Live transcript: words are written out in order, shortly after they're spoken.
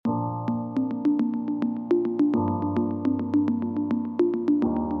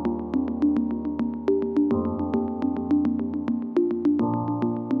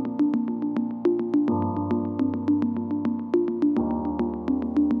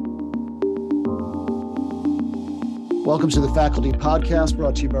Welcome to the Faculty Podcast,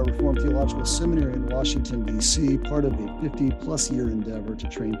 brought to you by Reformed Theological Seminary in Washington, D.C., part of a 50-plus year endeavor to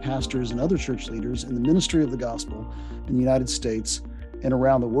train pastors and other church leaders in the ministry of the gospel in the United States and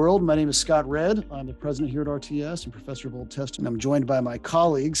around the world. My name is Scott Redd. I'm the president here at RTS and professor of Old Testament. I'm joined by my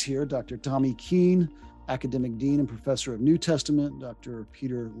colleagues here, Dr. Tommy Keene, academic dean and professor of New Testament, Dr.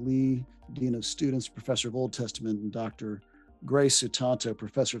 Peter Lee, dean of students, professor of Old Testament, and Dr. Grace Sutanto,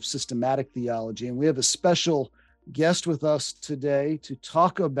 professor of systematic theology. And we have a special guest with us today to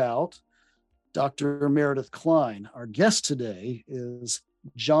talk about Dr. Meredith Kline. Our guest today is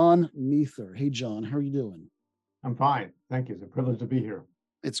John Neither. Hey, John, how are you doing? I'm fine. Thank you. It's a privilege to be here.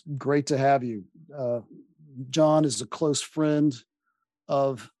 It's great to have you. John is a close friend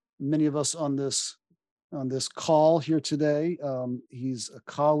of many of us on this call here today. He's a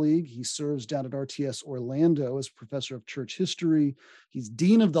colleague. He serves down at RTS Orlando as professor of church history. He's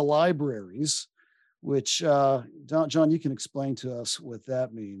dean of the libraries, which, John, you can explain to us what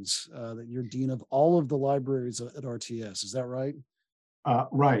that means, that you're dean of all of the libraries at RTS. Is that right?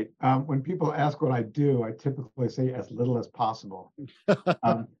 Right. When people ask what I do, I typically say as little as possible.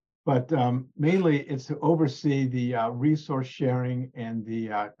 But mainly it's to oversee the resource sharing and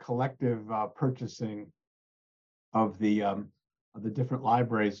the collective purchasing of the different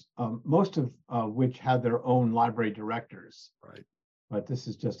libraries, most of which have their own library directors. Right. But this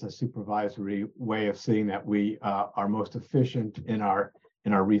is just a supervisory way of seeing that we are most efficient in our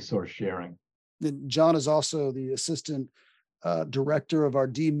resource sharing. Then John is also the assistant director of our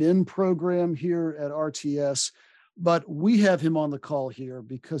D-Min program here at RTS, but we have him on the call here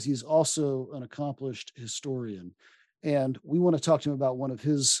because he's also an accomplished historian. And we want to talk to him about one of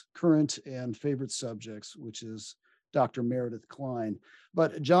his current and favorite subjects, which is Dr. Meredith Kline.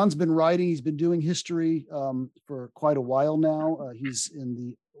 But John's been writing, he's been doing history for quite a while now. He's in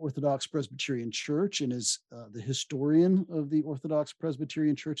the Orthodox Presbyterian Church and is the historian of the Orthodox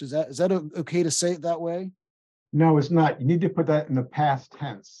Presbyterian Church. Is that okay to say it that way? No, it's not. You need to put that in the past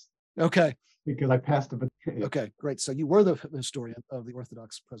tense. Okay. Because I passed the. Okay, great. So you were the historian of the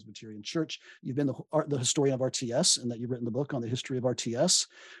Orthodox Presbyterian Church. You've been the historian of RTS, and that you've written the book on the history of RTS.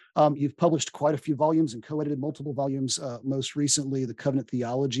 You've published quite a few volumes and co-edited multiple volumes. Most recently, the Covenant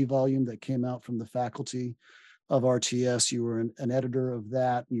Theology volume that came out from the faculty of RTS. You were an editor of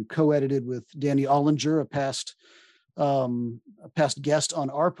that. You co-edited with Danny Ollinger, a past guest on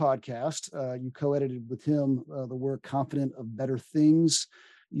our podcast. You co-edited with him the work "Confident of Better Things."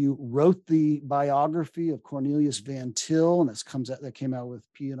 You wrote the biography of Cornelius Van Til, and that came out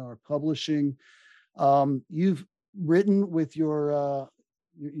with P&R Publishing. You've written with your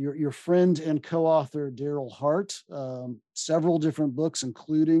friend and co-author Daryl Hart several different books,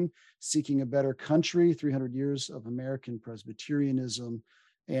 including "Seeking a Better Country: 300 Years of American Presbyterianism,"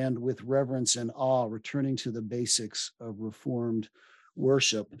 and "With Reverence and Awe: Returning to the Basics of Reformed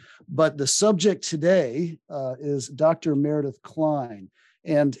Worship." But the subject today is Dr. Meredith Kline.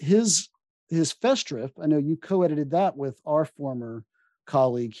 And his Festschrift, I know you co-edited that with our former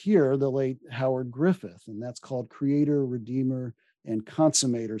colleague here, the late Howard Griffith, and that's called "Creator, Redeemer, and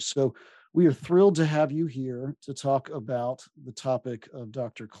Consummator." So we are thrilled to have you here to talk about the topic of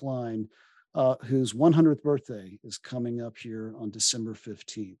Dr. Kline, whose 100th birthday is coming up here on December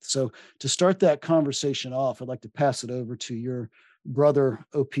 15th. So to start that conversation off, I'd like to pass it over to your brother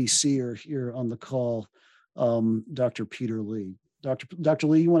OPCer here on the call, Dr. Peter Lee. Dr.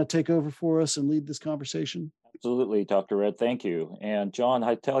 Lee, you want to take over for us and lead this conversation? Absolutely, Dr. Redd. Thank you. And John,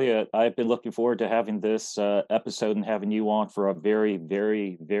 I tell you, I've been looking forward to having this episode and having you on for a very,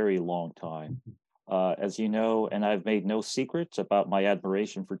 very, very long time. As you know, and I've made no secrets about my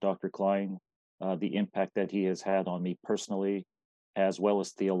admiration for Dr. Kline, the impact that he has had on me personally, as well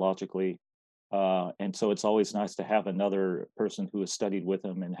as theologically. And so it's always nice to have another person who has studied with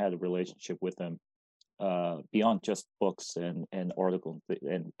him and had a relationship with him. Beyond just books and articles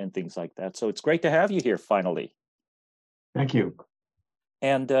and things like that. So it's great to have you here finally. Thank you.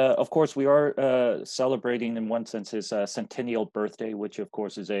 And of course, we are celebrating in one sense his centennial birthday, which of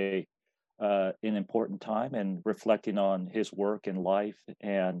course is an important time and reflecting on his work and life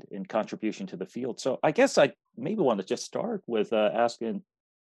and in contribution to the field. So I guess I maybe want to just start with asking,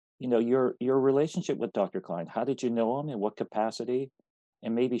 your relationship with Dr. Kline. How did you know him? In what capacity?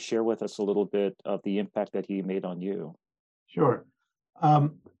 And maybe share with us a little bit of the impact that he made on you. Sure.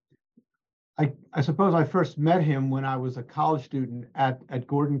 I suppose I first met him when I was a college student at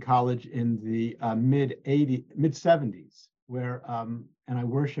Gordon College in the mid 70s, where and I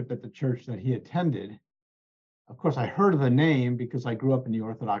worshiped at the church that he attended. Of course, I heard of the name because I grew up in the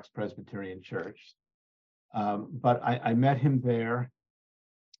Orthodox Presbyterian Church, but I met him there.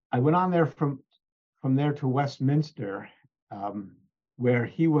 I went on there from there to Westminster, where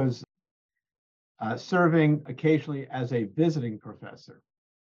he was serving occasionally as a visiting professor.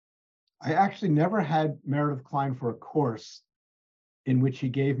 I actually never had Meredith Kline for a course in which he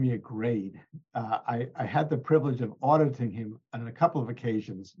gave me a grade. I had the privilege of auditing him on a couple of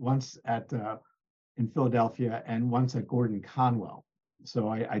occasions, once in Philadelphia and once at Gordon Conwell. So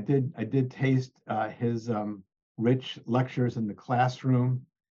I did taste his rich lectures in the classroom.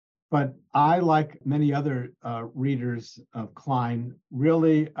 But I, like many other readers of Kline,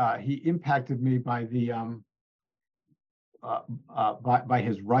 really he impacted me by the by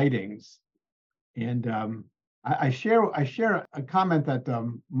his writings. And I share a comment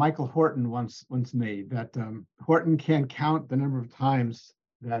that Michael Horton once made, that Horton can't count the number of times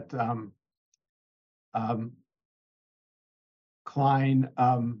that Kline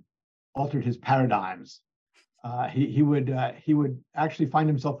altered his paradigms. He would actually find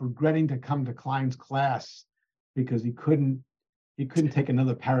himself regretting to come to Kline's class because he couldn't take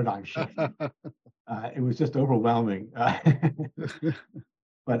another paradigm shift. It was just overwhelming.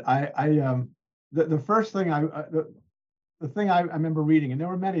 But the first thing the thing I remember reading, and there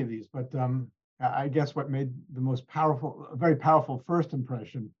were many of these, but I guess what made the most powerful, a very powerful first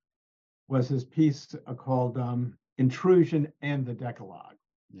impression, was his piece called "Intrusion and the Decalogue."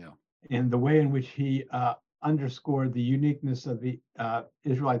 Yeah, and the way in which he underscored the uniqueness of the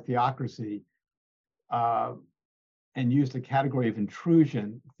Israelite theocracy, and used the category of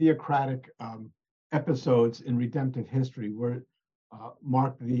intrusion. Theocratic episodes in redemptive history were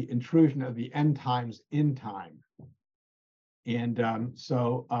marked the intrusion of the end times in time. And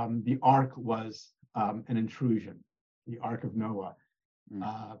so the ark was an intrusion, the Ark of Noah.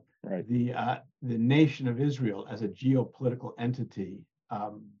 Right. The nation of Israel as a geopolitical entity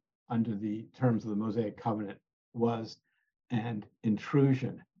under the terms of the Mosaic Covenant was an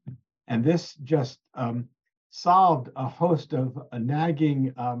intrusion. And this just solved a host of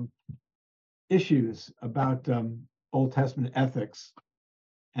nagging issues about Old Testament ethics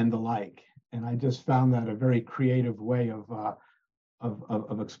and the like. And I just found that a very creative way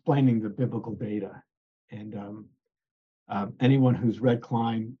of explaining the biblical data. And anyone who's read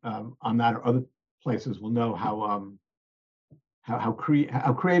Kline on that or other places will know how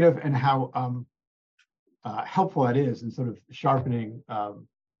creative and how helpful that is in sort of sharpening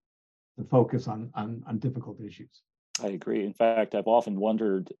the focus on difficult issues. I agree. In fact, I've often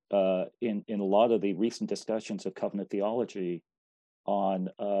wondered in a lot of the recent discussions of covenant theology on,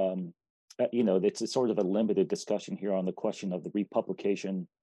 it's a sort of a limited discussion here on the question of the republication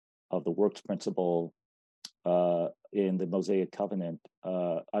of the works principle in the Mosaic Covenant.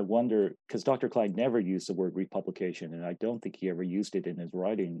 I wonder, because Dr. Kline never used the word republication, and I don't think he ever used it in his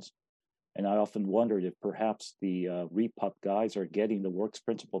writings. And I often wondered if perhaps the Repup guys are getting the works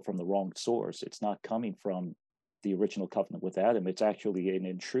principle from the wrong source. It's not coming from the original covenant with Adam. It's actually an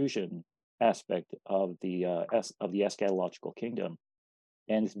intrusion aspect of the eschatological kingdom.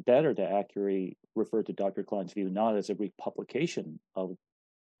 And it's better to accurately refer to Dr. Kline's view not as a republication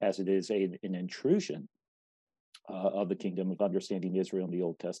as it is an intrusion of the kingdom of understanding Israel in the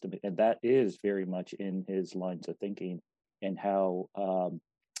Old Testament. And that is very much in his lines of thinking and how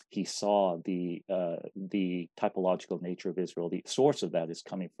he saw the typological nature of Israel. The source of that is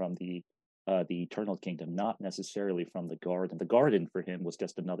coming from the eternal kingdom, not necessarily from the garden. The garden for him was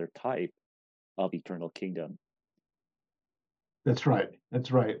just another type of eternal kingdom. That's right.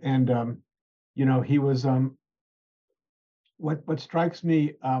 That's right. And he was what strikes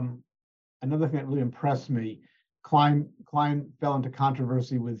me, another thing that really impressed me, Kline fell into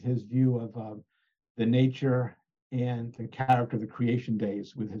controversy with his view of the nature and the character of the creation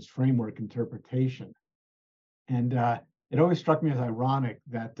days with his framework interpretation. And it always struck me as ironic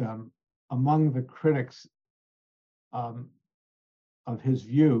that among the critics of his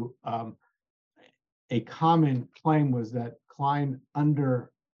view, a common claim was that Kline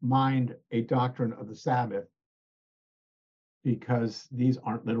undermined a doctrine of the Sabbath because these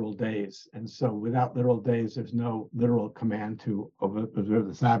aren't literal days. And so without literal days, there's no literal command to observe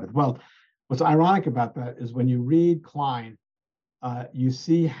the Sabbath. Well, what's ironic about that is when you read Kline, you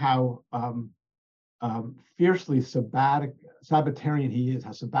see how fiercely Sabbatarian he is,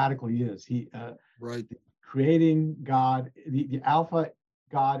 how sabbatical he is. right. Creating God, the Alpha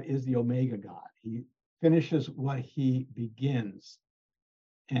God is the Omega God. He finishes what he begins.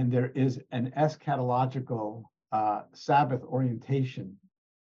 And there is an eschatological Sabbath orientation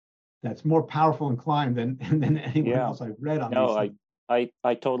that's more powerful in Kline than anyone else I've read on these things.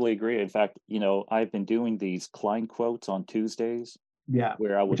 I totally agree. In fact, I've been doing these Kline quotes on Tuesdays. Yeah,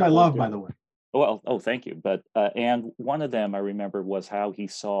 where which I love, by the way. Well, thank you. But and one of them I remember was how he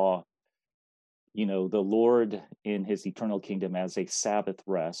saw the Lord in his eternal kingdom as a Sabbath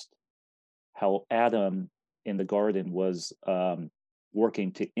rest, how Adam in the garden was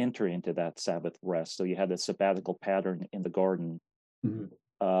working to enter into that Sabbath rest. So you had a sabbatical pattern in the garden. Mhm.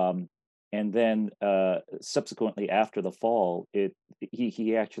 And then subsequently after the fall,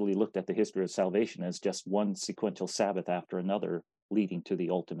 he actually looked at the history of salvation as just one sequential Sabbath after another, leading to the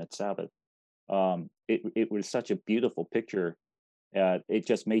ultimate Sabbath. It was such a beautiful picture. It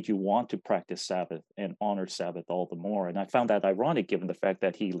just made you want to practice Sabbath and honor Sabbath all the more. And I found that ironic, given the fact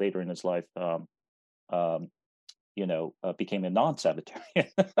that he later in his life, became a non-Sabbatarian.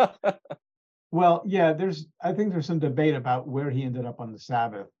 Well, yeah, I think there's some debate about where he ended up on the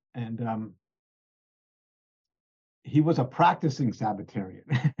Sabbath, and he was a practicing Sabbatarian.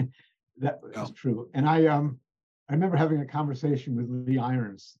 That is true. And I remember having a conversation with Lee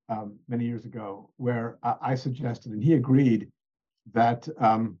Irons many years ago, where I suggested, and he agreed, that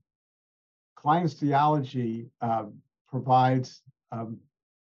Klein's theology provides,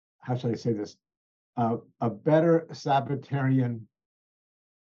 how should I say this, a better Sabbatarian,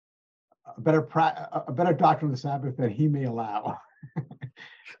 a better doctrine of the Sabbath than he may allow.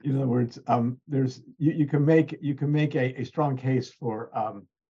 In other words, you can make a strong case for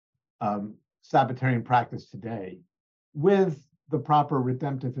Sabbatarian practice today, with the proper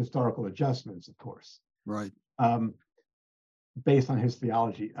redemptive historical adjustments, of course. Right. Based on his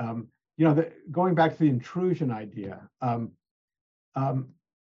theology. Going back to the intrusion idea,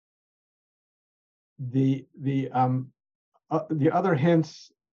 the other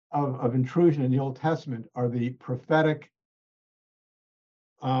hints of intrusion in the Old Testament are the prophetic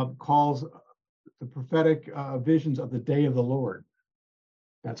calls, the prophetic visions of the day of the Lord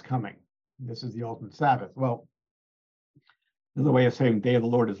that's coming. This is the ultimate Sabbath. Well, another way of saying day of the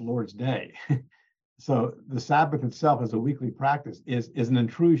Lord is Lord's Day. So the Sabbath itself as a weekly practice is an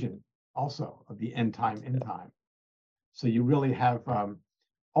intrusion also of the end time in time. So you really have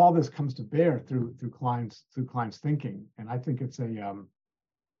all this comes to bear through Klein's thinking, and I think it's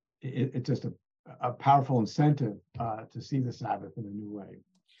it's just a powerful incentive to see the Sabbath in a new way.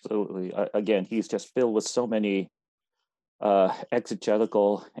 Absolutely. Again, he's just filled with so many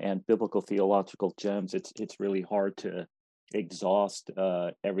exegetical and biblical theological gems. It's really hard to exhaust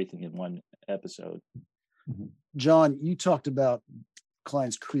everything in one episode. John, you talked about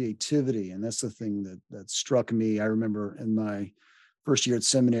Klein's creativity, and that's the thing that struck me. I remember in my first year at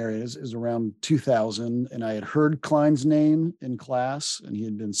seminary, it was around 2000, and I had heard Klein's name in class, and he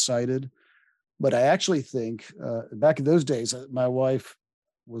had been cited. But I actually think back in those days, my wife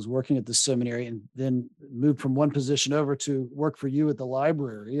was working at the seminary and then moved from one position over to work for you at the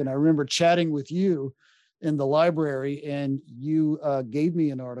library. And I remember chatting with you in the library, and you gave me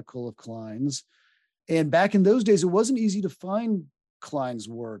an article of Klein's. And back in those days, it wasn't easy to find Klein's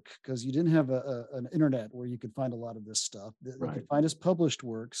work because you didn't have an internet where you could find a lot of this stuff. You could find his published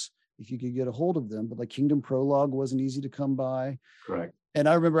works if you could get a hold of them, but like Kingdom Prologue wasn't easy to come by. Correct. And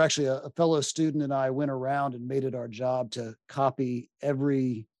I remember actually a fellow student and I went around and made it our job to copy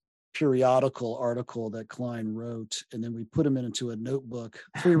every periodical article that Klein wrote, and then we put them into a notebook,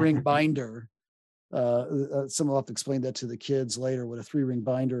 3-ring binder. Someone will have to explain that to the kids later, what a 3-ring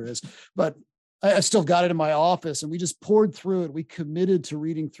binder is. But I still got it in my office, and we just poured through it. We committed to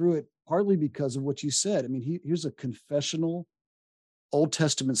reading through it, partly because of what you said. I mean, here's a confessional Old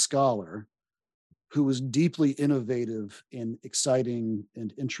Testament scholar who was deeply innovative and exciting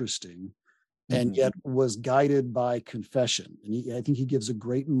and interesting, and yet was guided by confession. And I think he gives a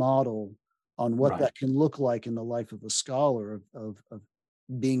great model on what that can look like in the life of a scholar, of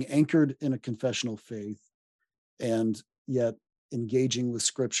being anchored in a confessional faith and yet engaging with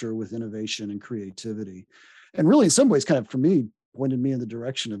scripture with innovation and creativity. And really, in some ways, kind of for me, pointed me in the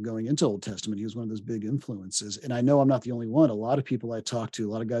direction of going into Old Testament. He was one of those big influences. And I know I'm not the only one. A lot of people I talk to,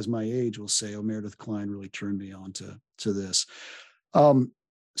 a lot of guys my age will say, oh, Meredith Kline really turned me on to this.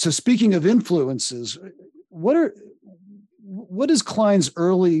 So speaking of influences, what is Klein's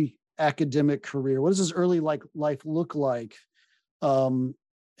early academic career? What does his early life look like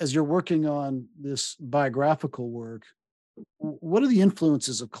as you're working on this biographical work? What are the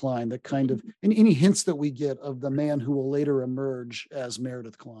influences of Klein that kind of, any hints that we get of the man who will later emerge as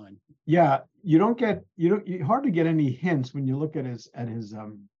Meredith Kline? Yeah, you hardly get any hints when you look at his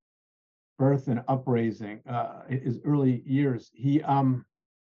birth and upraising, his early years. He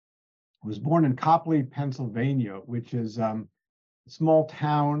was born in Copley, Pennsylvania, which is a small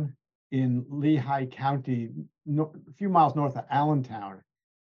town in Lehigh County, a few miles north of Allentown.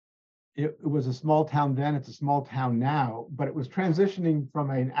 It was a small town then, it's a small town now, but it was transitioning from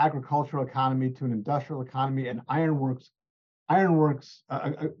an agricultural economy to an industrial economy, and ironworks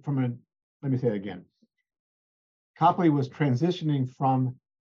from let me say it again. Copley was transitioning from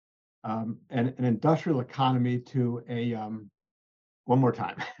an industrial economy to a, one more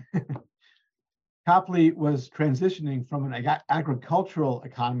time. Copley was transitioning from an agricultural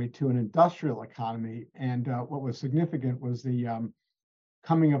economy to an industrial economy. And what was significant was the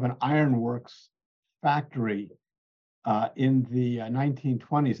coming of an ironworks factory in the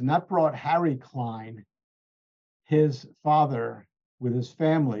 1920s. And that brought Harry Klein, his father, with his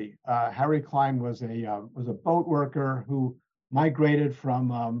family. Harry Klein was a boat worker who migrated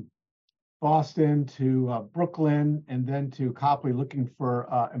from Boston to Brooklyn and then to Copley looking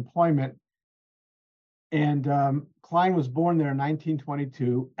for employment. And Klein was born there in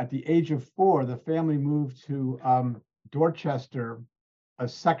 1922. At the age of 4, the family moved to Dorchester, a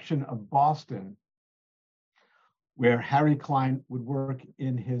section of Boston, where Harry Klein would work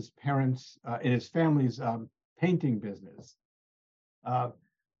in his family's painting business. One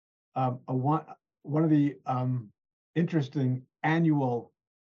of the interesting annual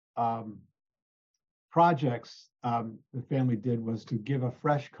projects the family did was to give a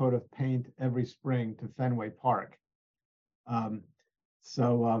fresh coat of paint every spring to Fenway Park. And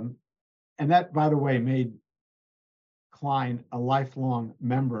that, by the way, made Klein a lifelong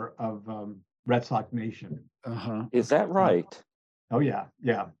member of Red Sox Nation. Is that right? Oh yeah,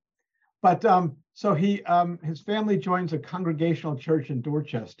 yeah. But so his family joins a congregational church in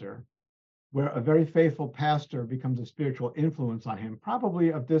Dorchester, where a very faithful pastor becomes a spiritual influence on him,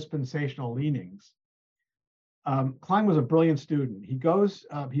 probably of dispensational leanings. Klein was a brilliant student. He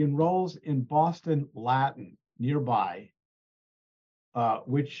enrolls in Boston Latin nearby,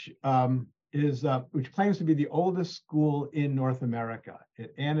 which claims to be the oldest school in North America.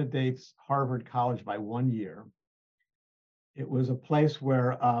 It antedates Harvard College by 1 year. It was a place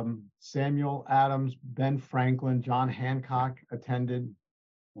where Samuel Adams, Ben Franklin, John Hancock attended.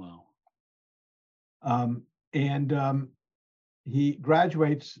 Wow. He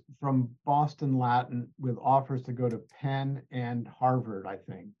graduates from Boston Latin with offers to go to Penn and Harvard, I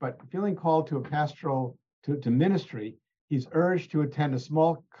think. But feeling called to a pastoral, to ministry, he's urged to attend a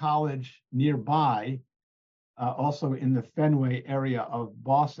small college nearby, also in the Fenway area of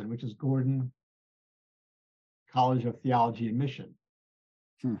Boston, which is Gordon College of Theology and Mission.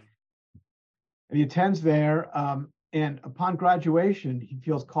 And he attends there, and upon graduation, he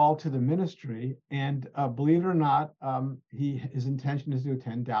feels called to the ministry, and believe it or not, his intention is to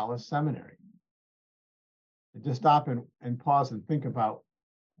attend Dallas Seminary. And just stop and pause and think about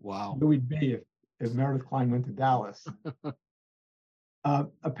who we'd be if Meredith Klein went to Dallas.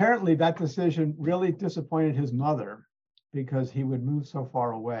 Apparently, that decision really disappointed his mother because he would move so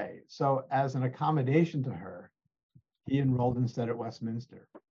far away. So as an accommodation to her, he enrolled instead at Westminster.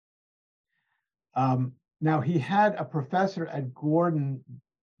 Now, he had a professor at Gordon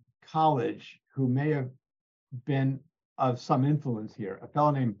College who may have been of some influence here, a fellow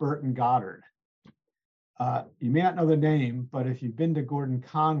named Burton Goddard. You may not know the name, but if you've been to Gordon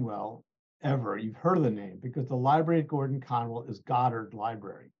Conwell ever, you've heard of the name because the library at Gordon Conwell is Goddard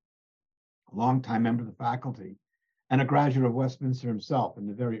Library, a longtime member of the faculty and a graduate of Westminster himself in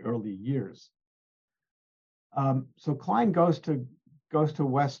the very early years. So Klein goes to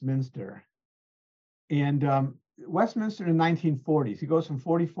Westminster. And Westminster in the 1940s, he goes from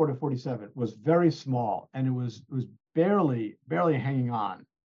 44 to 47, was very small, and it was barely hanging on.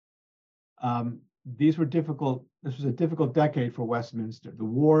 This was a difficult decade for Westminster. The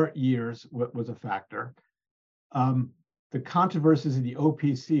war years was a factor. The controversies in the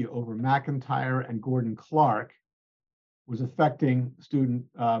OPC over McIntyre and Gordon Clark was affecting student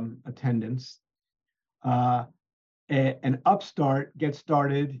attendance. An upstart gets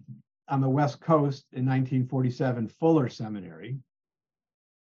started on the West Coast in 1947, Fuller Seminary.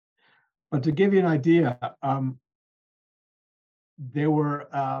 But to give you an idea, there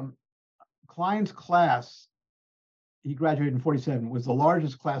were Klein's class, he graduated in 47, was the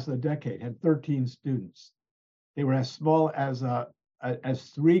largest class of the decade, had 13 students. They were as small as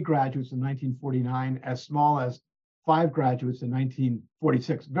 3 graduates in 1949, as small as 5 graduates in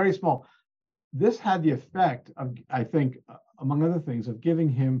 1946, very small. This had the effect of, I think, among other things, of giving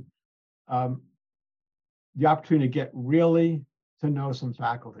him the opportunity to get really to know some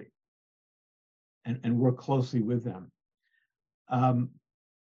faculty and work closely with them.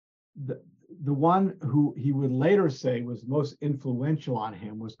 The one who he would later say was most influential on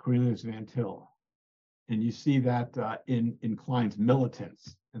him was Cornelius Van Til. And you see that in Klein's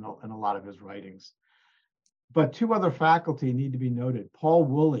militance in a lot of his writings. But 2 other faculty need to be noted. Paul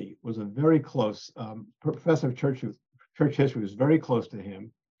Woolley was a very close professor of church history, was very close to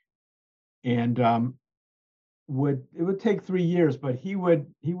him. And it would take 3 years, but he would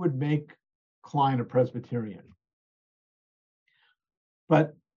make Klein a Presbyterian.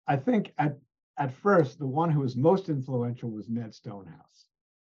 But I think at first, the one who was most influential was Ned Stonehouse.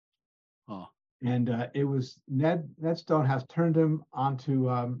 Oh, And it was Ned Stonehouse turned him on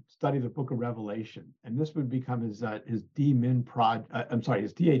to study the Book of Revelation, and this would become his DMin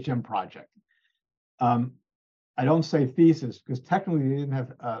his DHM project. I don't say thesis because technically they didn't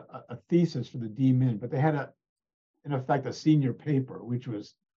have a thesis for the DMin, but they had in effect a senior paper, which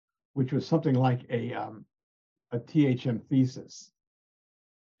was something like a THM thesis.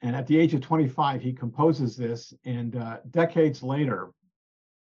 And at the age of 25, he composes this, and decades later,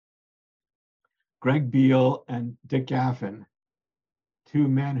 Greg Beale and Dick Gaffin, two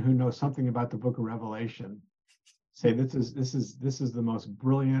men who know something about the Book of Revelation, say this is the most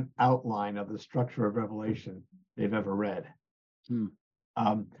brilliant outline of the structure of Revelation they've ever read.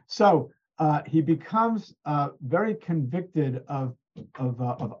 So he becomes very convicted of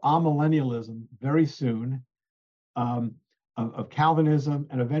amillennialism very soon, of Calvinism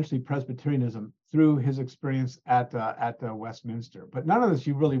and eventually Presbyterianism through his experience at Westminster. But none of this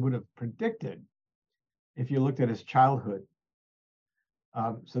you really would have predicted if you looked at his childhood.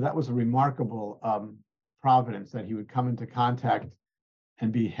 So that was a remarkable providence that he would come into contact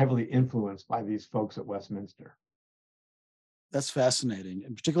and be heavily influenced by these folks at Westminster. that's fascinating,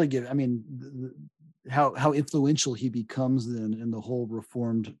 and particularly given, how influential he becomes then in the whole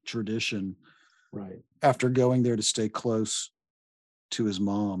Reformed tradition. Right. After going there to stay close to his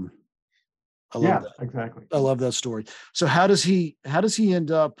mom. I love that. Exactly. I love that story. So how does he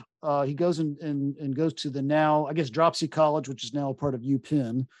end up? He goes and goes to the now, I guess, Dropsy College, which is now a part of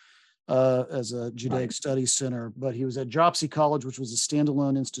UPenn, as a Judaic Studies Center. But he was at Dropsy College, which was a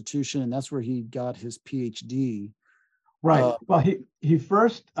standalone institution, and that's where he got his PhD. Right. Well, he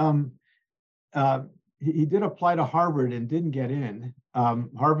first he did apply to Harvard and didn't get in.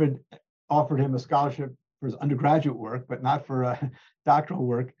 Harvard offered him a scholarship for his undergraduate work, but not for doctoral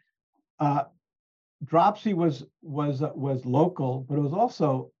work. Dropsy was local, but it was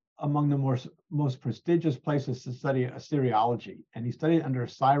also among the most prestigious places to study Assyriology, and he studied under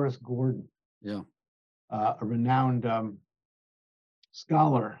Cyrus Gordon, a renowned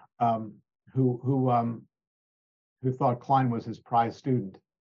scholar who thought Klein was his prize student.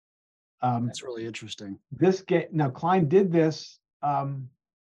 That's really interesting. Now Klein did this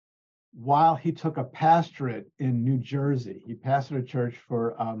while he took a pastorate in New Jersey. He pastored a church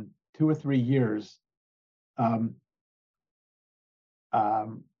for 2 or 3 years.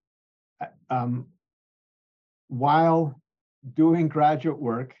 While doing graduate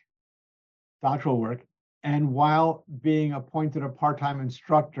work, doctoral work, and while being appointed a part-time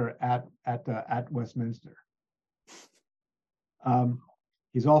instructor at Westminster.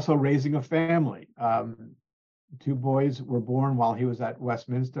 He's also raising a family. 2 boys were born while he was at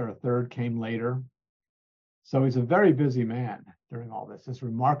Westminster. A third came later. So he's a very busy man during all this. It's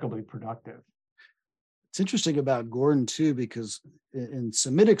remarkably productive. It's interesting about Gordon too, because in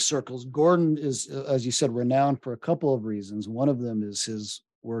Semitic circles, Gordon is, as you said, renowned for a couple of reasons. One of them is his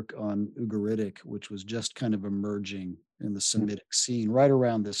work on Ugaritic, which was just kind of emerging in the Semitic scene right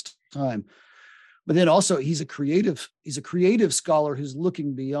around this time. But then also he's a creative scholar who's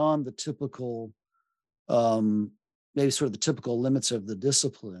looking beyond the typical, maybe sort of the typical limits of the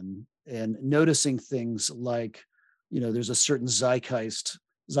discipline, and noticing things like, there's a certain zeitgeist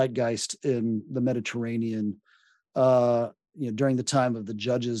in the Mediterranean, during the time of the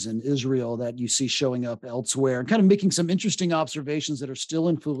judges in Israel that you see showing up elsewhere, and kind of making some interesting observations that are still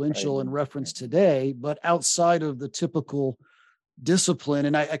influential in reference today, but outside of the typical discipline.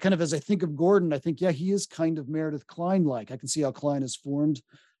 And I kind of, as I think of Gordon, I think, he is kind of Meredith Klein-like. I can see how Klein is formed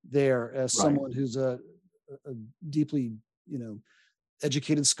there as someone who's a deeply,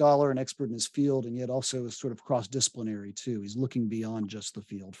 educated scholar and expert in his field, and yet also is sort of cross-disciplinary too. He's looking beyond just the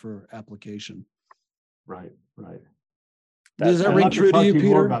field for application. Right. Does that ring true to you, Peter?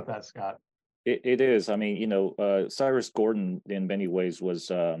 More about that, Scott. It is. I mean, Cyrus Gordon in many ways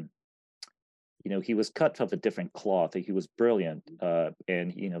was, he was cut of a different cloth. He was brilliant,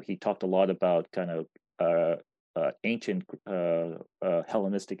 and he talked a lot about kind of ancient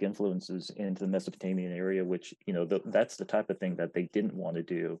Hellenistic influences into the Mesopotamian area, which that's the type of thing that they didn't want to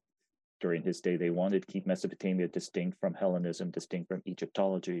do during his day. They wanted to keep Mesopotamia distinct from Hellenism, distinct from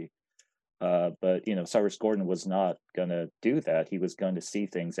Egyptology. But Cyrus Gordon was not going to do that. He was going to see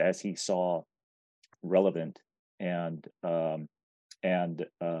things as he saw relevant, and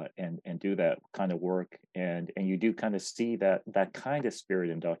do that kind of work, and you do kind of see that kind of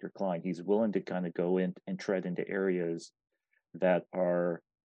spirit in Dr. Klein. He's willing to kind of go in and tread into areas that are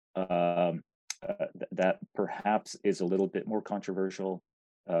that perhaps is a little bit more controversial,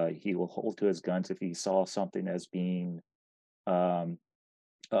 He will hold to his guns if he saw something as being um,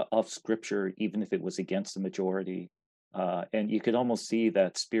 of scripture, even if it was against the majority. And you could almost see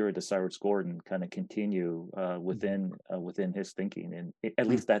that spirit of Cyrus Gordon kind of continue within his thinking, and at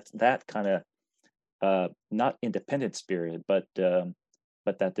least that's that kind of not independent spirit, but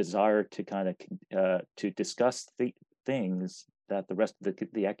that desire to kind of to discuss things that the rest of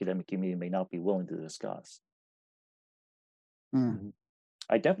the academic community may not be willing to discuss. Mm.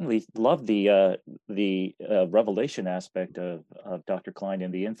 I definitely love the revelation aspect of Dr. Klein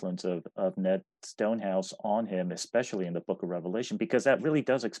and the influence of Ned Stonehouse on him, especially in the Book of Revelation, because that really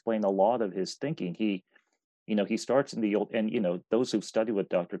does explain a lot of his thinking. He starts in the old, and those who study with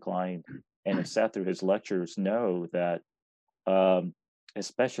Dr. Klein and have sat through his lectures know that,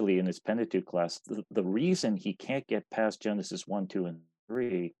 especially in his Pentateuch class, the reason he can't get past Genesis 1, 2, and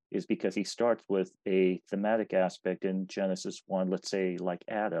 3 is because he starts with a thematic aspect in Genesis 1, let's say like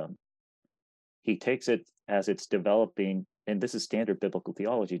Adam. He takes it as it's developing, and this is standard biblical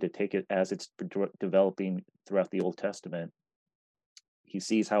theology, to take it as it's developing throughout the Old Testament. He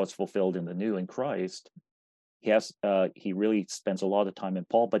sees how it's fulfilled in the New in Christ. He really spends a lot of time in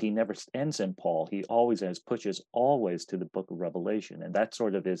Paul, but he never ends in Paul. He always pushes always to the Book of Revelation, and that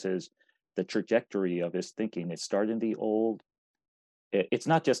sort of is the trajectory of his thinking. It started in the Old. It's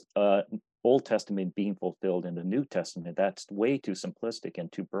not just Old Testament being fulfilled in the New Testament. That's way too simplistic and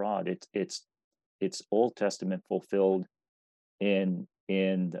too broad. It's Old Testament fulfilled in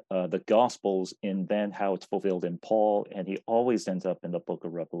the Gospels, and then how it's fulfilled in Paul, and he always ends up in the Book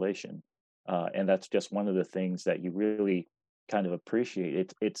of Revelation. And that's just one of the things that you really kind of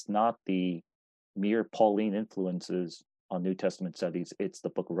appreciate. It's not the mere Pauline influences on New Testament studies. It's the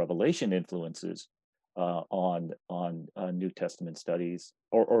Book of Revelation influences on New Testament studies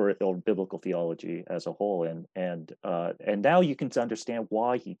or biblical theology as a whole, and now you can understand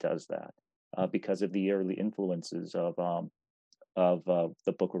why he does that, because of the early influences of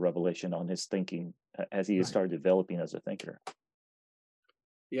the Book of Revelation on his thinking as he started developing as a thinker.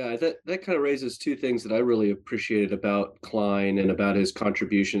 Yeah, that kind of raises two things that I really appreciated about Klein and about his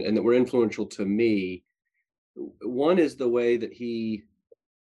contribution, and that were influential to me. One is the way that he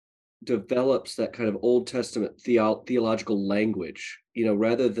develops that kind of Old Testament theological language,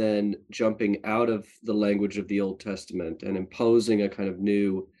 rather than jumping out of the language of the Old Testament and imposing a kind of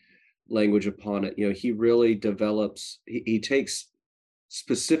new language upon it. He really develops, he takes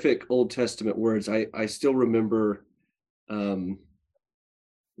specific Old Testament words. I still remember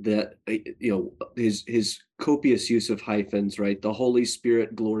that his copious use of hyphens, right? The Holy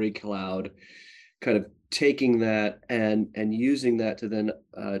Spirit glory cloud, kind of taking that and using that to then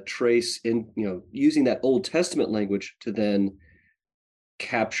trace in, using that Old Testament language to then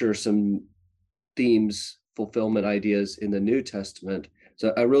capture some themes, fulfillment ideas in the New Testament.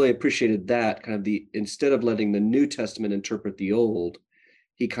 So I really appreciated that kind of instead of letting the New Testament interpret the Old,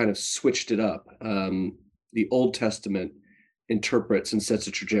 he kind of switched it up. The Old Testament interprets and sets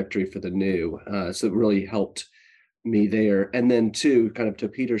a trajectory for the new. So it really helped me there. And then two, kind of to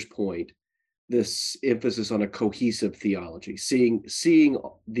Peter's point, this emphasis on a cohesive theology, seeing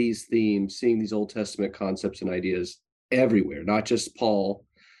these themes, seeing these Old Testament concepts and ideas everywhere, not just Paul,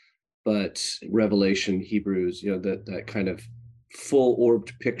 but Revelation, Hebrews, that kind of full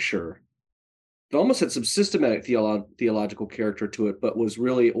orbed picture. It almost had some systematic theological character to it, but was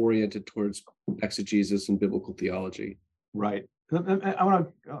really oriented towards exegesis and biblical theology. Right. I want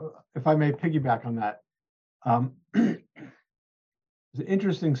to, if I may piggyback on that. It's an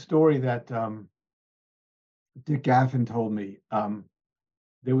interesting story that Dick Gaffin told me.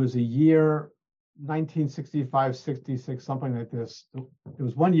 There was a year, 1965, 66, something like this. There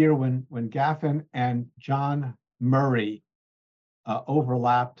was one year when Gaffin and John Murray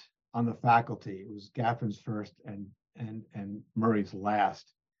overlapped on the faculty. It was Gaffin's first and Murray's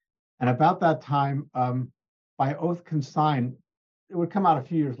last. And about that time, by oath consigned, it would come out a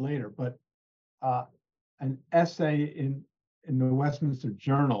few years later, but an essay in the Westminster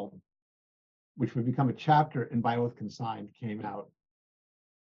Journal, which would become a chapter in By Oath Consigned, came out.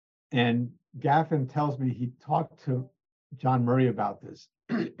 And Gaffin tells me he talked to John Murray about this.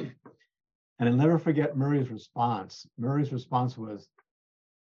 And I'll never forget Murray's response. Murray's response was,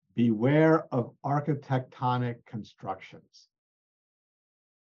 "Beware of architectonic constructions."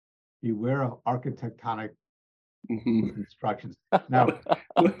 Beware of architectonic constructions. Now,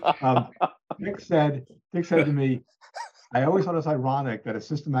 Dick said to me, I always thought it was ironic that a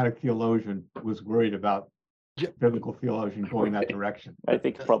systematic theologian was worried about biblical theologian going that direction. I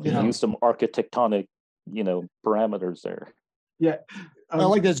think probably use some architectonic, parameters there. Yeah. I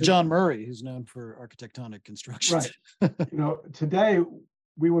like that's John Murray, who's known for architectonic constructions. Right. Today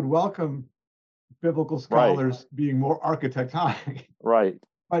we would welcome biblical scholars being more architectonic. Right.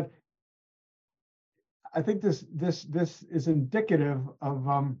 But I think this is indicative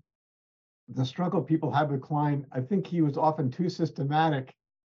of the struggle people have with Klein. I think he was often too systematic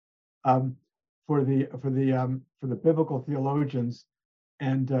for the biblical theologians,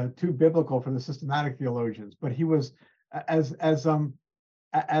 and too biblical for the systematic theologians. But he was, as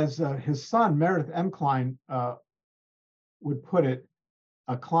his son Meredith M. Klein would put it,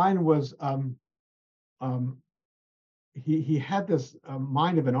 Klein was he had this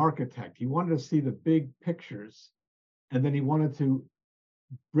mind of an architect. He wanted to see the big pictures, and then he wanted to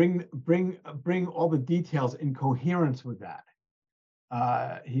bring all the details in coherence with that.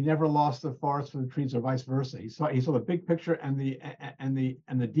 He never lost the forest for the trees, or vice versa. He saw the big picture and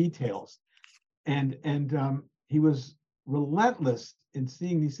the details, and he was relentless in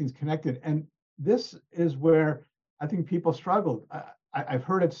seeing these things connected. And this is where I think people struggled. I've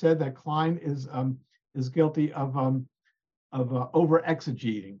heard it said that Klein is guilty of over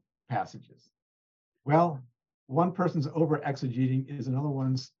exegeting passages. Well, one person's over exegeting is another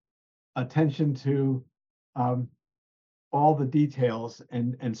one's attention to all the details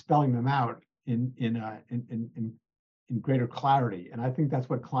and spelling them out in greater clarity. And I think that's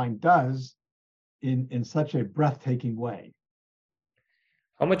what Klein does in such a breathtaking way.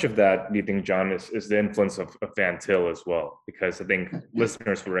 How much of that do you think, John, is the influence of Van Til as well? Because I think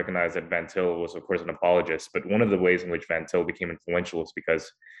listeners will recognize that Van Til was, of course, an apologist, but one of the ways in which Van Til became influential is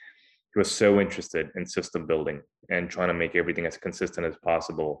because he was so interested in system building and trying to make everything as consistent as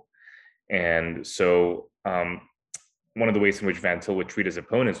possible. And so one of the ways in which Van Til would treat his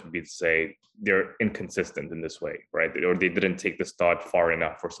opponents would be to say they're inconsistent in this way, right? Or they didn't take this thought far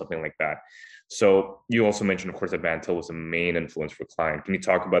enough or something like that. So you also mentioned, of course, that Van Til was a main influence for Klein. Can you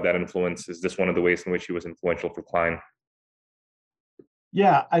talk about that influence? Is this one of the ways in which he was influential for Klein?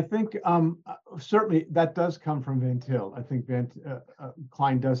 Yeah, I think certainly that does come from Van Til. I think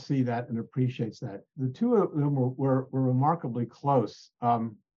Klein does see that and appreciates that. The two of them were remarkably close.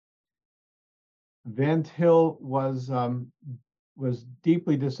 Van Til was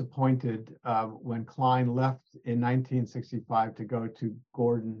deeply disappointed when Klein left in 1965 to go to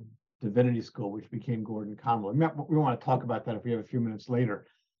Gordon Divinity School, which became Gordon Conwell. We want to talk about that if we have a few minutes later.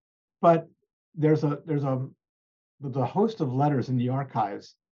 But there's a host of letters in the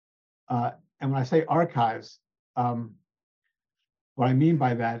archives, and when I say archives, what I mean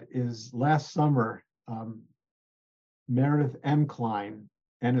by that is last summer, Meredith M. Klein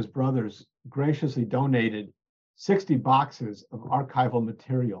and his brothers graciously donated 60 boxes of archival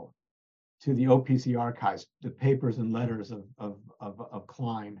material to the OPC archives, the papers and letters of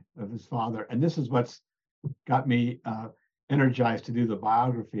Klein, of his father. And this is what's got me energized to do the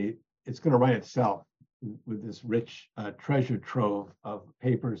biography. It's going to write itself with this rich treasure trove of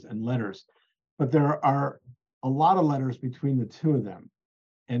papers and letters. But there are a lot of letters between the two of them,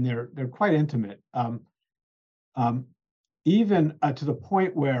 and they're quite intimate. Even to the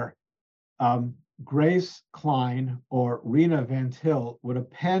point where Grace Klein or Rena Van Til would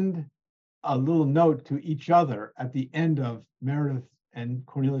append a little note to each other at the end of Meredith and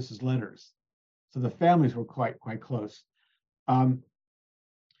Cornelius's letters. So the families were quite close. And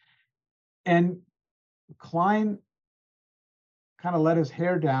Klein kind of let his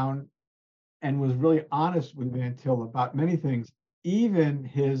hair down and was really honest with Van Til about many things, even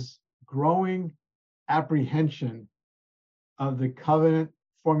his growing apprehension of the covenant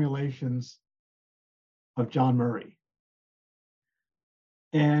formulations of John Murray.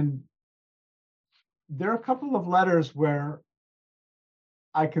 And there are a couple of letters where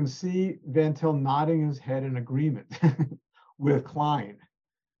I can see Van Til nodding his head in agreement with Klein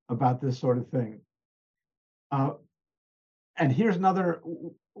about this sort of thing. And here's another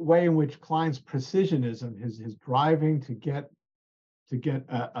way in which Klein's precisionism, his driving to get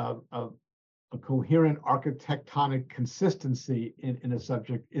a coherent architectonic consistency in a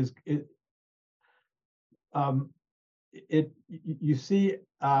subject you see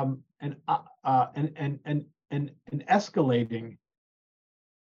an escalating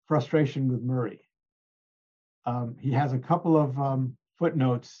frustration with Murray. He has a couple of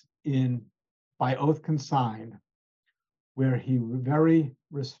footnotes in By Oath Consigned, where he very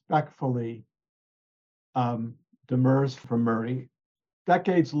respectfully demurs from Murray.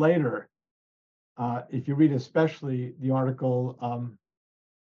 Decades later, if you read especially the article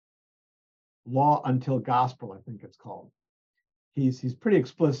Law Until Gospel, I think it's called, he's pretty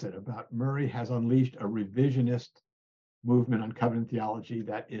explicit about Murray has unleashed a revisionist movement on covenant theology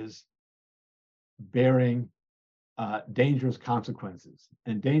that is bearing dangerous consequences.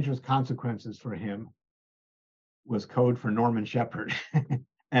 And dangerous consequences for him was code for Norman Shepherd.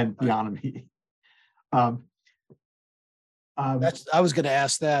 and theonomy. Um, I was going to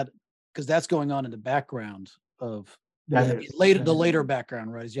ask that because that's going on in the background of that is the later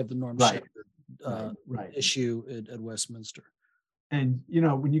background, right? As you have the Norm Right. Shepherd right. issue at Westminster. And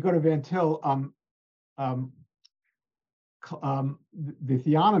when you go to Van Til, the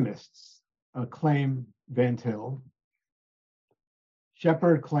theonomists claim Van Til.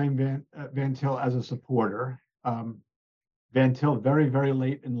 Shepherd claimed Van Til as a supporter. Van Til, very, very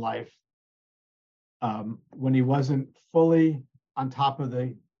late in life, when he wasn't fully on top of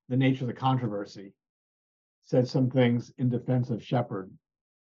the nature of the controversy, said some things in defense of Shepherd.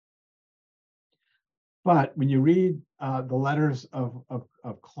 But when you read the letters of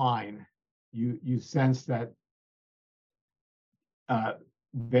Klein, you sense that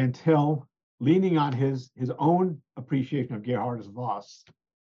Van Til, leaning on his own appreciation of Gerhardus Voss,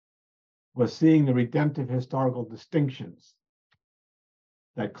 was seeing the redemptive historical distinctions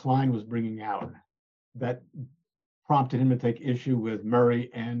that Klein was bringing out that prompted him to take issue with Murray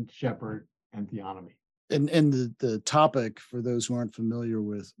and Shepherd and theonomy. And the topic, for those who aren't familiar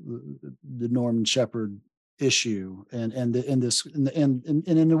with the Norman Shepherd issue, and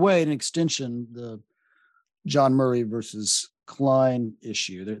in a way, an extension, the John Murray versus Klein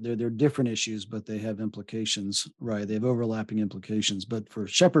issue. They're different issues, but they have implications, right? They have overlapping implications. But for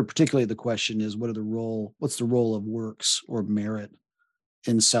Shepherd, particularly, the question is, what's the role of works or merit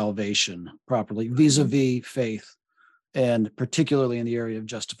in salvation properly, vis-a-vis faith, and particularly in the area of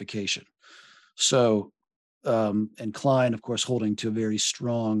justification. So, and Klein, of course, holding to a very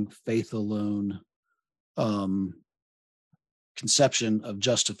strong faith alone conception of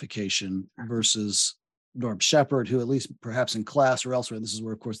justification versus Norm Shepherd, who, at least perhaps in class or elsewhere, this is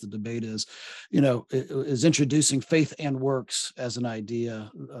where, of course, the debate is, is introducing faith and works as an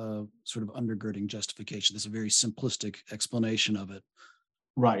idea, sort of undergirding justification. This is a very simplistic explanation of it.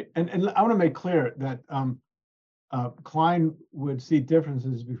 Right. And I want to make clear that Klein would see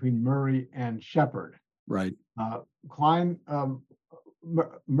differences between Murray and Shepherd. Right.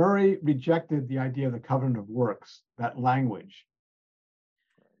 Murray rejected the idea of the covenant of works, that language.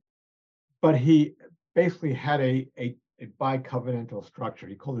 But he basically had a bicovenantal structure.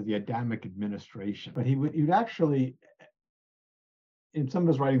 He called it the Adamic administration. But he'd actually, in some of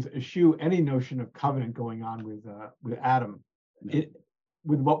his writings, eschew any notion of covenant going on with Adam,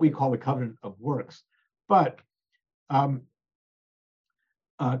 with what we call the covenant of works. But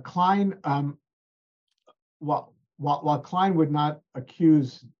Klein, while Klein would not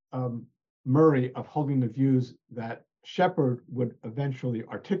accuse Murray of holding the views that Shepherd would eventually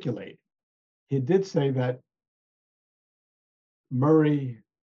articulate, he did say that Murray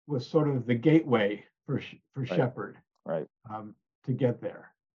was sort of the gateway for Right. Shepherd, Right. To get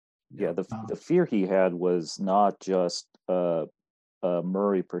there. Yeah, the fear he had was not just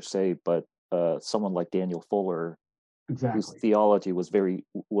Murray per se, but someone like Daniel Fuller, whose Exactly. theology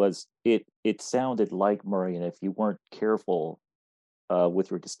it sounded like Murray, and if you weren't careful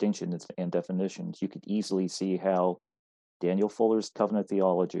with your distinctions and definitions, you could easily see how Daniel Fuller's covenant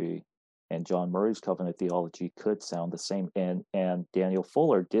theology and John Murray's covenant theology could sound the same. And Daniel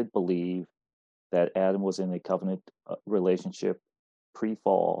Fuller did believe that Adam was in a covenant relationship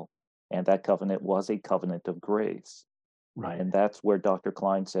pre-fall, and that covenant was a covenant of grace. Right. And that's where Dr.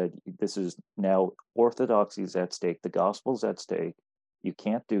 Klein said, this is now orthodoxy is at stake, the gospel's at stake. You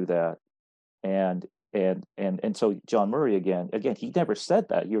can't do that. And so John Murray, again, he never said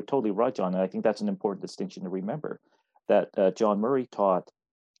that. You're totally right, John. And I think that's an important distinction to remember, that John Murray taught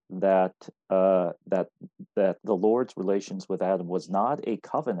that the Lord's relations with Adam was not a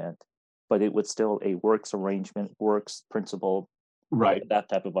covenant, but it was still a works arrangement, works principle, Right. that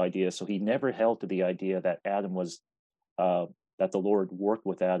type of idea. So he never held to the idea that Adam was that the Lord worked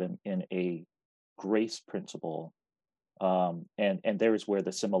with Adam in a grace principle. And there's where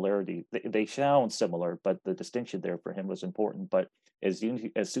the similarity, they sound similar, but the distinction there for him was important. But as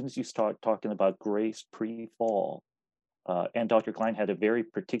soon as you start talking about grace pre-fall, and Dr. Klein had a very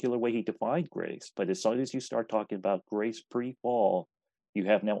particular way he defined grace, but as soon as you start talking about grace pre-fall, you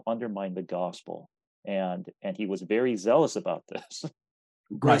have now undermined the gospel. And he was very zealous about this.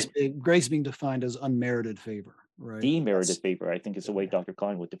 Grace being defined as unmerited favor, right? Demerited favor, I think, is the way Dr.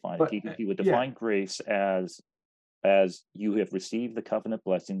 Klein would define But, it. He would define grace as you have received the covenant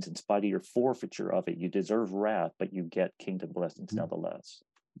blessings in spite of your forfeiture of it. You deserve wrath, but you get kingdom blessings nonetheless.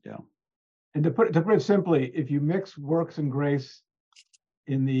 Yeah. And to put it simply, if you mix works and grace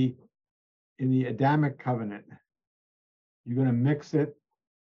in the Adamic covenant, you're going to mix it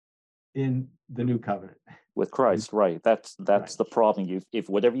in the new covenant with Christ, right? That's Right. the problem. If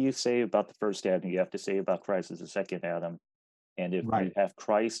whatever you say about the first Adam, you have to say about Christ as the second Adam, And if Right. you have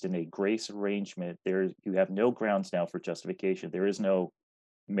Christ in a grace arrangement, you have no grounds now for justification. There is no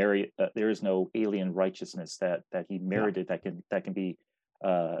there is no alien righteousness that he merited that can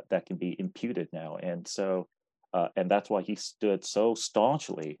be imputed now. And so and that's why he stood so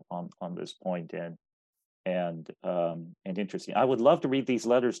staunchly on this point. And interesting. I would love to read these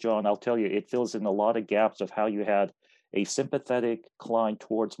letters, John. I'll tell you, it fills in a lot of gaps of how you had a sympathetic Klein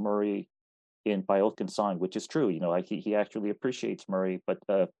towards Murray in By Oath Consigned, which is true. Like he actually appreciates Murray, but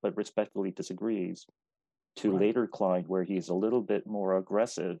respectfully disagrees. To Right. later Klein, where he's a little bit more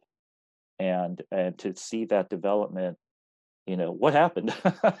aggressive, and to see that development, what happened.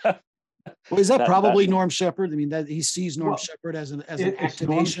 Well, is that That- probably Norm Shepard? I mean, that he sees Norm Well, Shepard as an It's Norm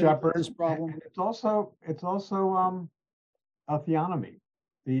activation of Shepard, this problem. and it's also a theonomy.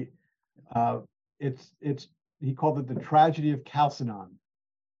 The it's he called it the tragedy of Chalcedon,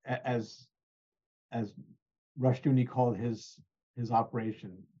 as Rushdoony called his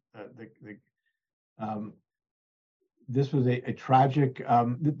operation. This was a tragic.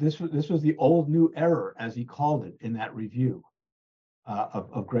 This was the old new error, as he called it in that review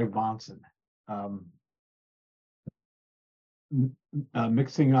of Greg Bahnsen.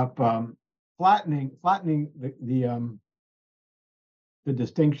 Mixing up, flattening the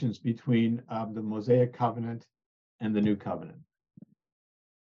distinctions between the Mosaic covenant and the new covenant.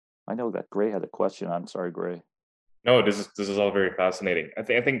 I know that Gray had a question. I'm sorry, Gray. No, this is all very fascinating. I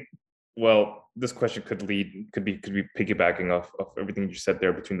think well, this question could be piggybacking off of everything you said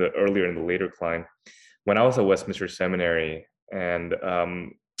there between the earlier and the later Klein. When I was at Westminster Seminary, and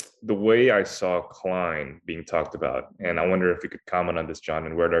the way I saw Klein being talked about, and I wonder if you could comment on this, John.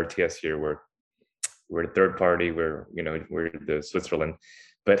 And we're at RTS here, we're the third party, we're the Switzerland,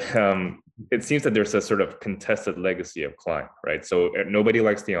 but it seems that there's a sort of contested legacy of Klein, right? So nobody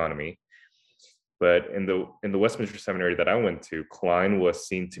likes theonomy. But in the Westminster Seminary that I went to, Klein was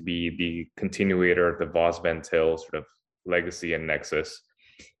seen to be the continuator of the Vos Van Til sort of legacy and nexus.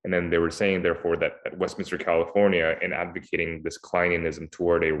 And then they were saying, therefore, that at Westminster, California, in advocating this Kleinianism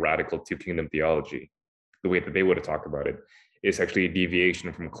toward a radical two-kingdom theology, the way that they would have talked about it, is actually a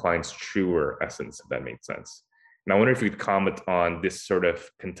deviation from Klein's truer essence, if that makes sense. And I wonder if you could comment on this sort of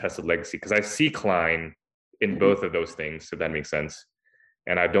contested legacy, because I see Klein in both of those things, if that makes sense.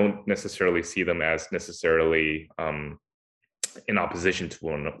 And I don't necessarily see them as necessarily in opposition to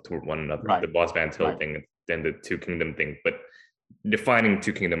one another, Right. the Vos Van Til Right. thing and the two kingdom thing, but defining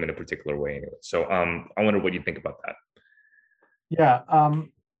two kingdom in a particular way anyway. So I wonder what you think about that. Yeah,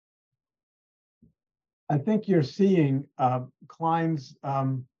 I think you're seeing Klein's,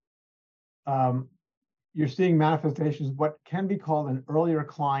 you're seeing manifestations of what can be called an earlier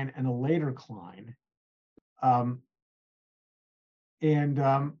Klein and a later Klein.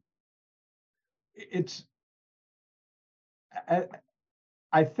 It's,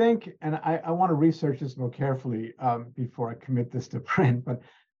 I think, and I want to research this more carefully before I commit this to print, but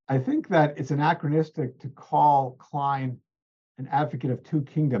I think that it's anachronistic to call Klein an advocate of two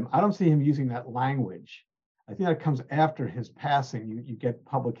kingdom. I don't see him using that language. I think that comes after his passing. You get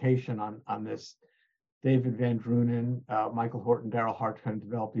publication on this. David Van Drunen, Michael Horton, Darrell Hart kind of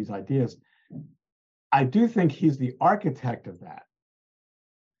developed these ideas. I do think he's the architect of that.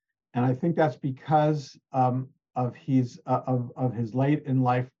 And I think that's because of his late in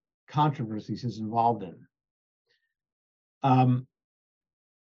life controversies he's involved in.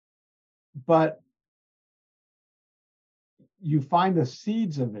 But you find the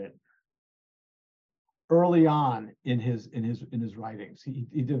seeds of it early on in his writings.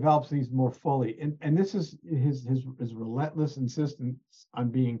 He develops these more fully, and this is his relentless insistence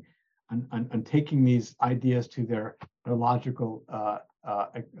on taking these ideas to their logical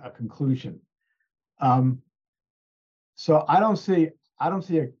conclusion. So I don't see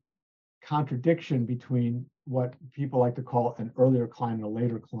a contradiction between what people like to call an earlier Klein and a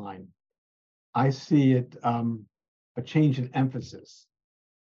later Klein. I see it a change in emphasis.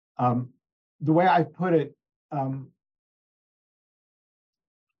 The way I put it,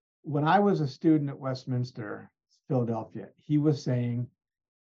 when I was a student at Westminster, Philadelphia, he was saying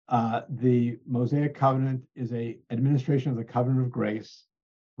the Mosaic covenant is an administration of the covenant of grace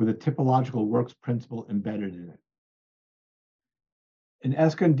with a typological works principle embedded in it. In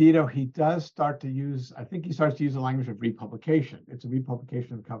Escondido, he does start to use, I think he starts to use the language of republication. It's a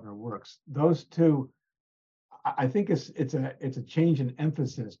republication of the covenant of works. Those two, I think it's a change in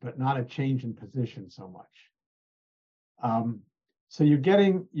emphasis, but not a change in position so much. So you're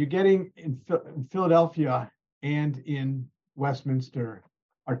getting in Philadelphia and in Westminster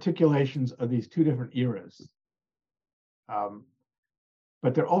articulations of these two different eras.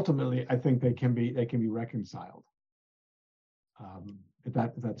 But they're ultimately, I think they can be reconciled. if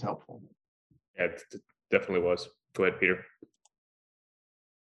that's helpful. Yeah, it definitely was. Go ahead, Peter.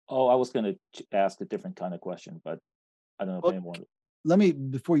 Oh, I was going to ask a different kind of question, but I don't know if Well, anyone. Let me,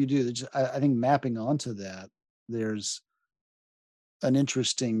 before you do, I think mapping onto that, there's an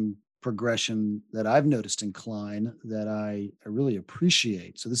interesting progression that I've noticed in Klein that I really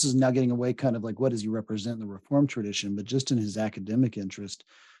appreciate. So this is now getting away kind of like what does he represent in the Reformed tradition, but just in his academic interest,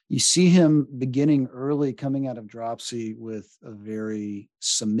 you see him beginning early coming out of dropsy with a very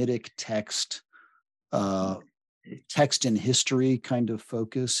Semitic text, text in history kind of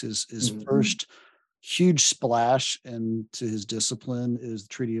focus. His first huge splash into his discipline is the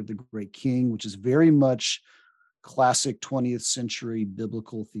Treaty of the Great King, which is very much classic 20th century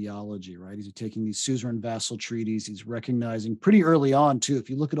biblical theology, right? He's taking these suzerain vassal treaties. He's recognizing pretty early on too. If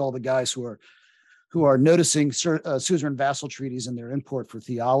you look at all the guys who are noticing suzerain vassal treaties and their import for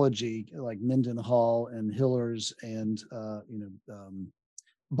theology, like Mendenhall and Hillers and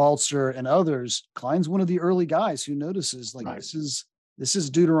Balzer and others, Klein's one of the early guys who notices like this is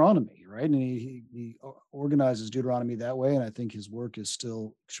Deuteronomy, right? And he organizes Deuteronomy that way, and I think his work is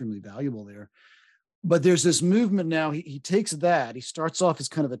still extremely valuable there. But there's this movement now. He takes that. He starts off as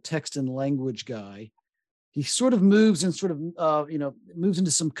kind of a text and language guy. He sort of moves and moves into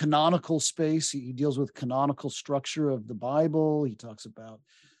some canonical space. He deals with canonical structure of the Bible. He talks about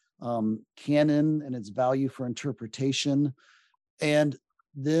canon and its value for interpretation, and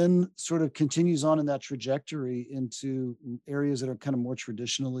then sort of continues on in that trajectory into areas that are kind of more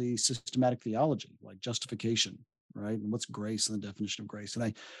traditionally systematic theology, like justification, right? And what's grace and the definition of grace.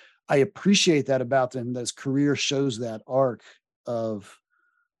 And I appreciate that about him, that his career shows that arc of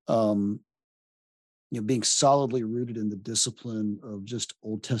being solidly rooted in the discipline of just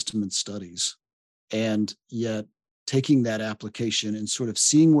Old Testament studies, and yet taking that application and sort of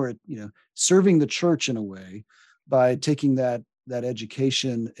seeing where it, serving the church in a way by taking that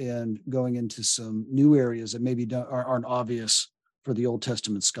education and going into some new areas that maybe aren't obvious for the Old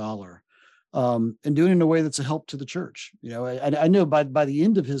Testament scholar. And doing it in a way that's a help to the church. I know by the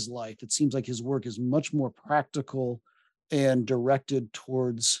end of his life, it seems like his work is much more practical and directed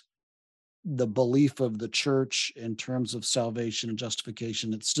towards the belief of the church in terms of salvation and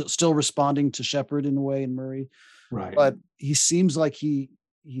justification. It's still responding to Shepherd in a way and Murray, right? But he seems like he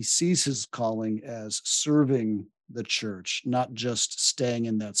sees his calling as serving the church, not just staying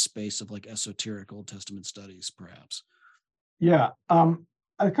in that space of like esoteric Old Testament studies, perhaps. Yeah.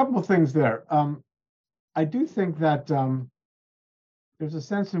 A couple of things there. I do think that there's a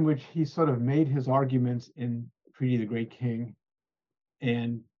sense in which he sort of made his arguments in Treaty of the Great King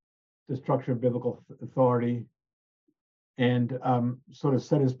and the structure of biblical authority, and sort of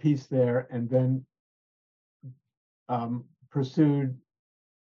set his piece there, and then pursued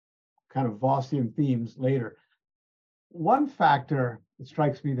kind of Vossian themes later. One factor that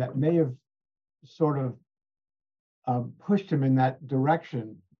strikes me that may have sort of pushed him in that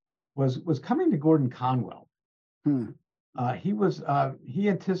direction was coming to Gordon Conwell. He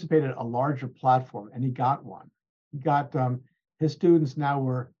anticipated a larger platform, and he got one. He got his students now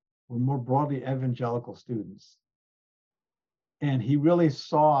were more broadly evangelical students, and he really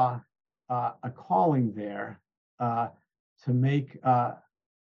saw a calling there to make the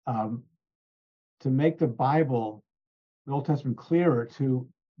Bible, the Old Testament, clearer to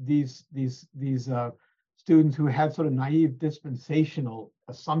these students who had sort of naive dispensational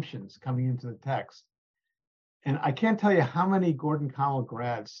assumptions coming into the text. And I can't tell you how many Gordon Conwell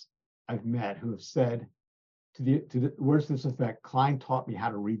grads I've met who have said to the words to this effect, Klein taught me how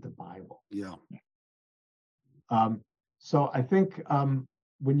to read the Bible. Yeah. So I think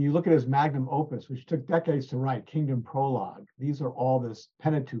when you look at his magnum opus, which took decades to write, Kingdom Prologue, these are all this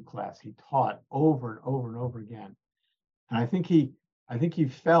Pentateuch class he taught over and over and over again. And I think he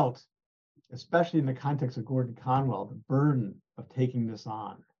felt, especially in the context of Gordon Conwell, the burden of taking this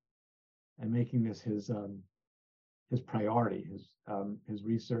on and making this his priority, his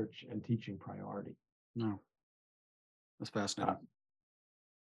research and teaching priority. No, that's fascinating.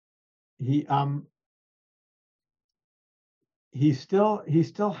 He still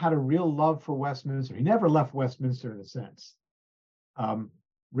had a real love for Westminster. He never left Westminster in a sense.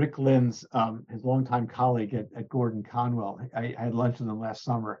 Rick Linz, his longtime colleague at Gordon Conwell, I had lunch with him last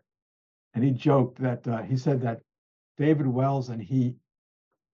summer, and he joked that he said that David Wells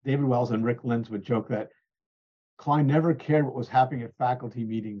and Rick Linz would joke that Klein never cared what was happening at faculty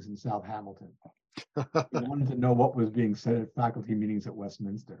meetings in South Hamilton. He wanted to know what was being said at faculty meetings at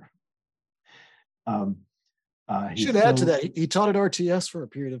Westminster. He should add to that. He taught at RTS for a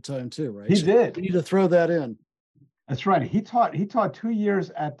period of time too, right? He did. We need to throw that in. That's right. He taught 2 years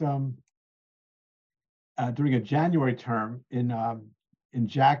at during a January term in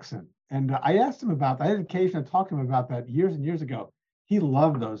Jackson. And I asked him about that. I had occasion to talk to him about that years and years ago. He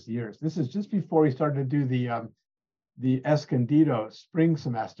loved those years. This is just before he started to do the Escondido spring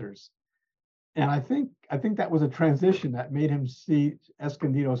semesters. And I think that was a transition that made him see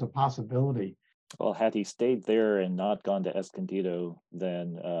Escondido as a possibility. Well, had he stayed there and not gone to Escondido,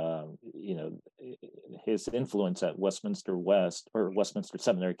 then his influence at Westminster West, or Westminster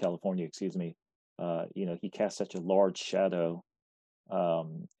Seminary, California, excuse me, he cast such a large shadow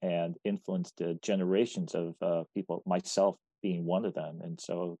and influenced generations of people, myself being one of them. And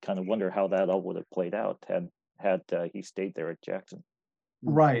so, kind of wonder how that all would have played out had he stayed there at Jackson.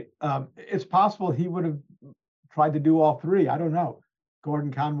 Right. It's possible he would have tried to do all three. I don't know.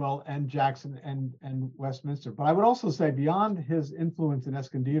 Gordon Conwell and Jackson and Westminster. But I would also say beyond his influence in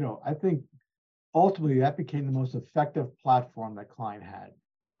Escondido, I think ultimately that became the most effective platform that Klein had.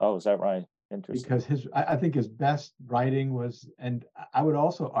 Oh, is that right? Interesting. Because I think his best writing was, and I would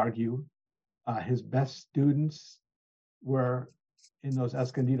also argue his best students were in those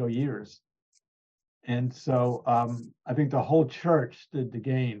Escondido years. And so I think the whole church stood to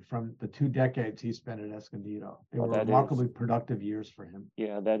gain from the 2 decades he spent at Escondido. They were remarkably productive years for him.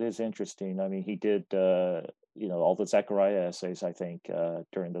 Yeah, that is interesting. I mean, he did, all the Zechariah essays, I think,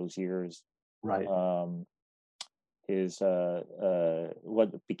 during those years. Right. His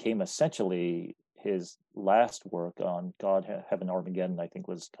what became essentially his last work on God, Heaven, Armageddon, I think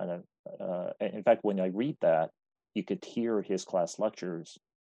was kind of, in fact, when I read that, you could hear his class lectures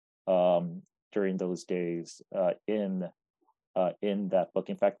during those days in that book.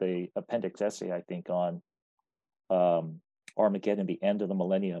 In fact, the appendix essay, I think, on Armageddon, the end of the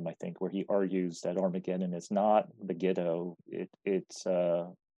millennium, I think, where he argues that Armageddon is not the Giddo, it's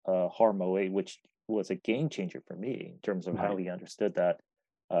Har Moed, which was a game changer for me in terms of how he understood that.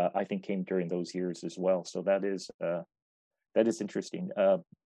 I think came during those years as well. So that is interesting.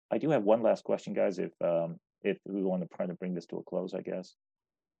 I do have one last question, guys. If we want to try to bring this to a close, I guess.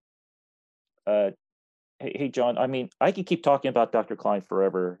 Hey, John. I mean, I can keep talking about Dr. Klein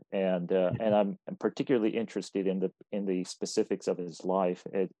forever, and I'm particularly interested in the specifics of his life,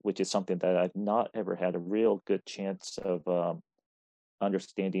 which is something that I've not ever had a real good chance of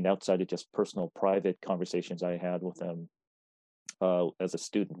understanding outside of just personal, private conversations I had with him as a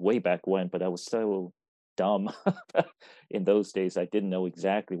student way back when. But I was so dumb in those days; I didn't know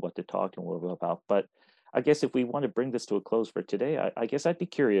exactly what to talk to him about. But I guess if we want to bring this to a close for today, I guess I'd be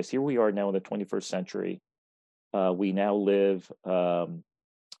curious. Here we are now in the 21st century. We now live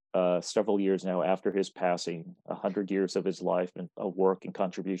several years now after his passing, 100 years of his life and a work and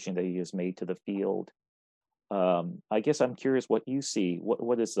contribution that he has made to the field. I guess I'm curious what you see.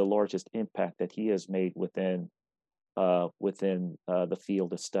 What is the largest impact that he has made within the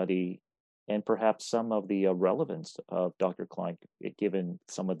field of study, and perhaps some of the relevance of Dr. Klein, given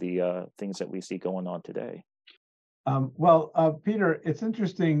some of the things that we see going on today? Peter, it's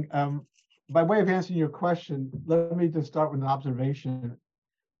interesting. By way of answering your question, let me just start with an observation.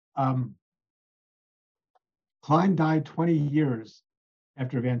 Klein died 20 years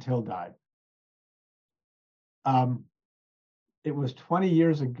after Van Til died. It was 20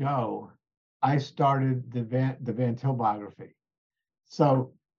 years ago I started the Van Til biography.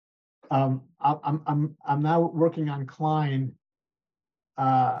 So I'm now working on Klein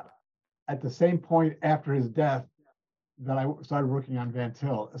at the same point after his death that I started working on Van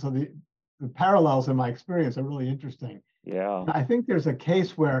Til. So the parallels in my experience are really interesting. Yeah. I think there's a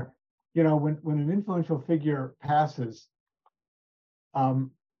case where, when an influential figure passes,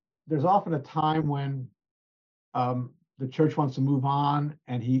 there's often a time when the church wants to move on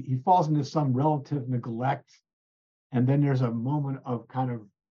and he falls into some relative neglect. And then there's a moment of kind of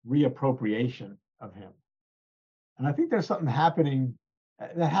reappropriation of him. And I think there's something happening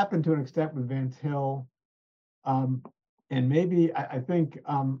that happened to an extent with Van Til. And maybe I think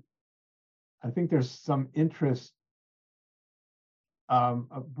there's some interest,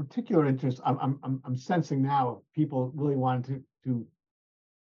 a particular interest. I'm sensing now people really want to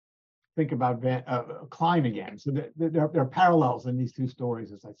think about Klein again. So there are parallels in these two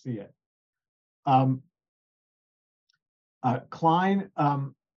stories as I see it. Klein,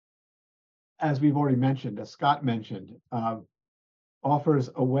 as we've already mentioned, as Scott mentioned, offers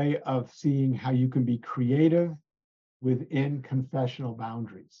a way of seeing how you can be creative within confessional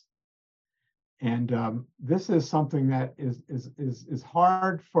boundaries. And this is something that is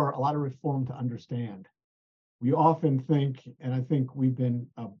hard for a lot of Reform to understand. We often think, and I think we've been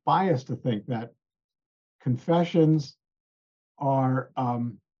biased to think, that confessions are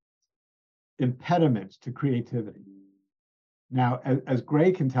impediments to creativity. Now, as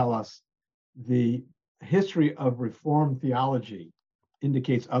Gray can tell us, the history of Reformed theology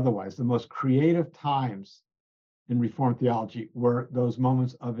indicates otherwise. The most creative times in Reformed theology were those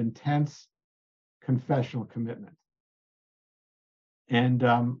moments of intense confessional commitment. And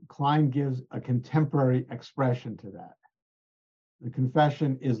Klein gives a contemporary expression to that. The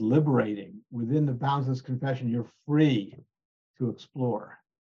confession is liberating. Within the bounds of this confession, you're free to explore.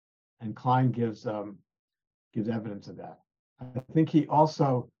 And Klein gives evidence of that. I think he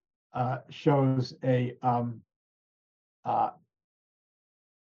also shows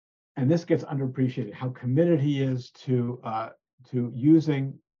and this gets underappreciated, how committed he is to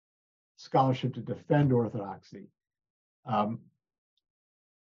using scholarship to defend orthodoxy. The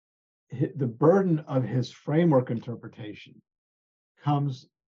burden of his framework interpretation comes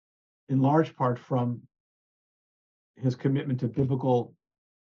in large part from his commitment to biblical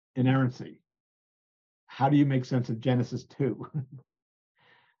inerrancy. How do you make sense of Genesis 2?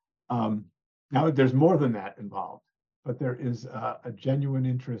 Now, there's more than that involved, but there is a genuine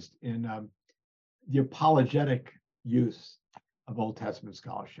interest in the apologetic use of Old Testament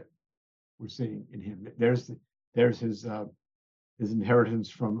scholarship. We're seeing in him. There's his inheritance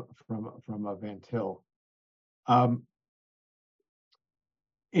from Van Til.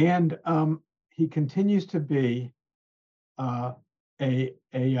 And he continues to be a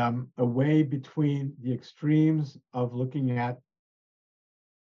way between the extremes of looking at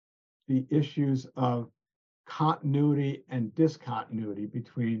the issues of continuity and discontinuity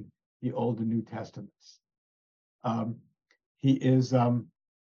between the Old and New Testaments. He is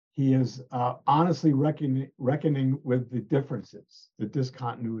honestly reckoning with the differences, the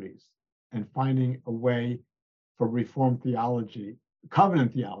discontinuities, and finding a way for Reformed theology,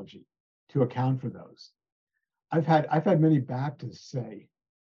 covenant theology, to account for those. I've had many Baptists say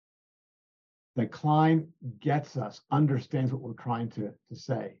that Klein gets us, understands what we're trying to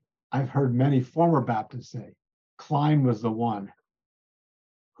say. I've heard many former Baptists say Klein was the one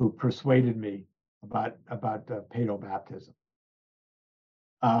who persuaded me about paedobaptism.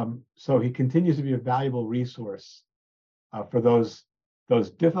 So he continues to be a valuable resource for those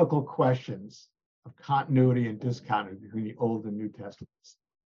difficult questions of continuity and discontinuity between the Old and New Testaments.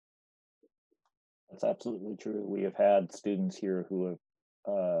 That's absolutely true. We have had students here who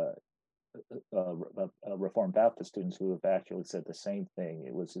have Reformed Baptist students who have actually said the same thing.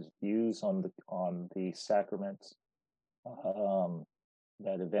 It was his views on the sacraments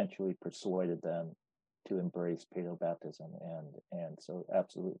that eventually persuaded them to embrace paedobaptism, and so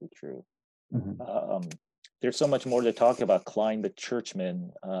absolutely true. Mm-hmm. There's so much more to talk about. Klein the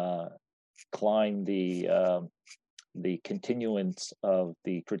churchman, Klein the continuance of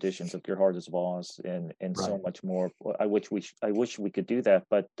the traditions of Gerhardus Voss, and right. So much more. I wish we could do that,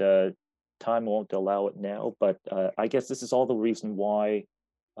 but time won't allow it now. But I guess this is all the reason why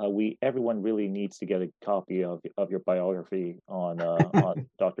everyone really needs to get a copy of your biography on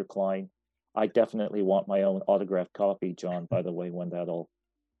Dr. Klein. I definitely want my own autographed copy, John, by the way, when that all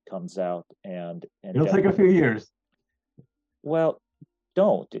comes out. And it'll take a few years. Well,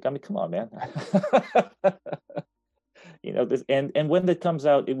 don't. I mean, come on, man. You know, this, and when that comes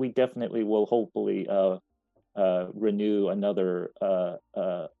out, we definitely will hopefully renew another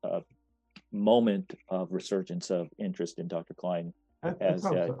moment of resurgence of interest in Dr. Klein.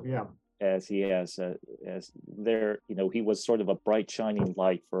 As he has, as there, you know, he was sort of a bright shining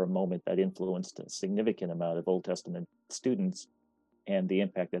light for a moment that influenced a significant amount of Old Testament students, and the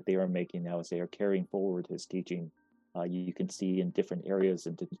impact that they are making now as they are carrying forward his teaching. You can see in different areas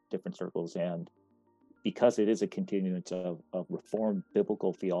and different circles, and because it is a continuance of Reformed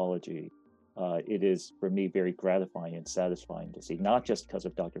biblical theology, it is for me very gratifying and satisfying to see, not just because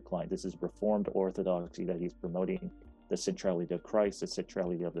of Dr. Klein. This is Reformed orthodoxy that he's promoting, the centrality of Christ, the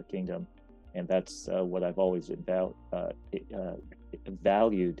centrality of the kingdom. And that's what I've always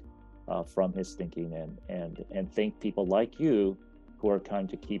valued from his thinking, and thank people like you who are trying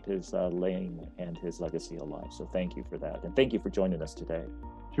to keep his lane and his legacy alive. So thank you for that. And thank you for joining us today.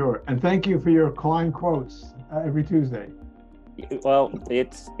 Sure. And thank you for your Klein quotes every Tuesday. Well,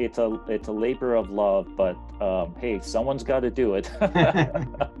 it's a labor of love, but hey, someone's got to do it.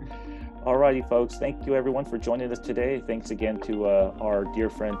 All righty, folks. Thank you, everyone, for joining us today. Thanks again to our dear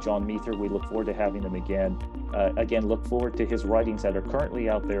friend, John Meether. We look forward to having him again. Again, look forward to his writings that are currently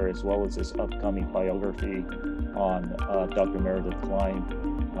out there, as well as his upcoming biography on Dr. Meredith Klein.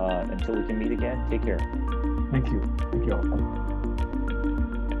 Until we can meet again, take care. Thank you. Thank you all.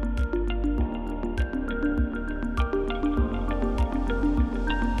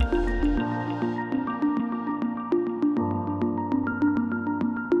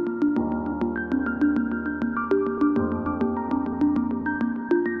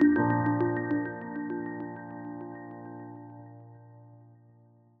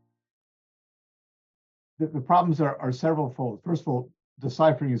 the problems are several fold. First of all,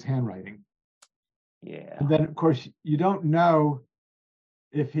 deciphering his handwriting. Yeah. And then, of course, you don't know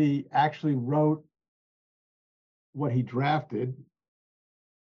if he actually wrote what he drafted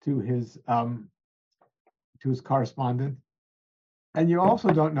to his correspondent. And you also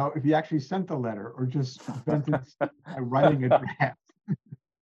don't know if he actually sent the letter or just vented by writing a draft.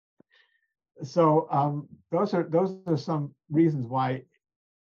 So those are some reasons why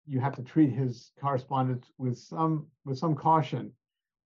you have to treat his correspondence with some caution.